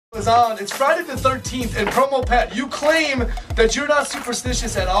was on. It's Friday the 13th, and Promo Pat, you claim that you're not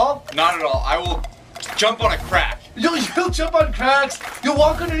superstitious at all? Not at all. I will jump on a crack. You'll jump on cracks, you'll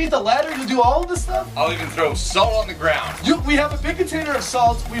walk underneath a ladder, you'll do all of this stuff? I'll even throw salt on the ground. We have a big container of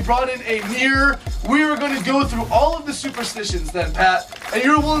salt, we brought in a mirror, we are going to go through all of the superstitions then, Pat, and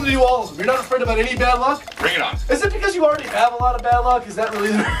you're willing to do all of them. You're not afraid about any bad luck? Bring it on. Is it because you already have a lot of bad luck? Is that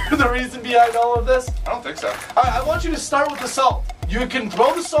really the reason behind all of this? I don't think so. Alright, I want you to start with the salt. You can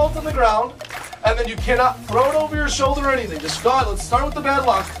throw the salt on the ground, and then you cannot throw it over your shoulder or anything. Just go ahead, let's start with the bad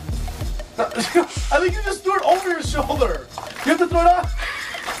luck. I think you just threw it over your shoulder. You have to throw it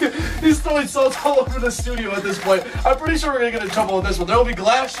off. He's throwing salt all over the studio at this point. I'm pretty sure we're going to get in trouble with this one. There will be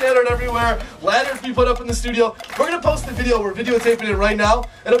glass shattered everywhere, ladders be put up in the studio. We're going to post the video. We're videotaping it right now.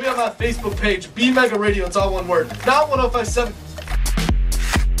 It'll be on my Facebook page, BMega Radio. It's all one word. Not 1057.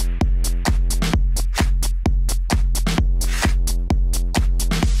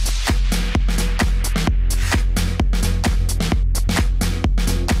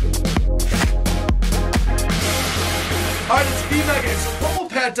 Alright, it's BMega. So Promo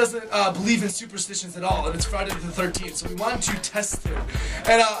Pat doesn't believe in superstitions at all, and it's Friday the 13th, so we wanted to test him.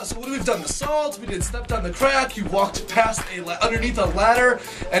 And so what we've done, the salt, we did stepped on the crack, you walked past underneath a ladder,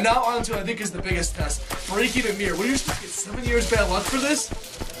 and now on to, I think, is the biggest test, breaking a mirror. What, you're supposed to get 7 years bad luck for this?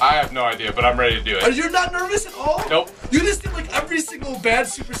 I have no idea, but I'm ready to do it. You're not nervous at all? Nope. You just did like every single bad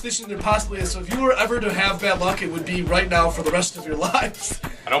superstition there possibly is, so if you were ever to have bad luck, it would be right now for the rest of your lives.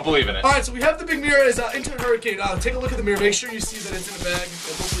 I don't believe in it. Alright, so we have the big mirror as into a hurricane. Take a look at the mirror, make sure you see that it's in a bag,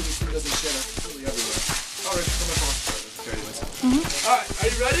 and hopefully this thing doesn't shatter. It's really everywhere. Alright, come on. Alright, are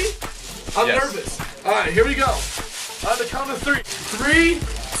you ready? I'm nervous. Alright, here we go. On the count of 3. 3,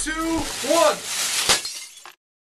 2, 1.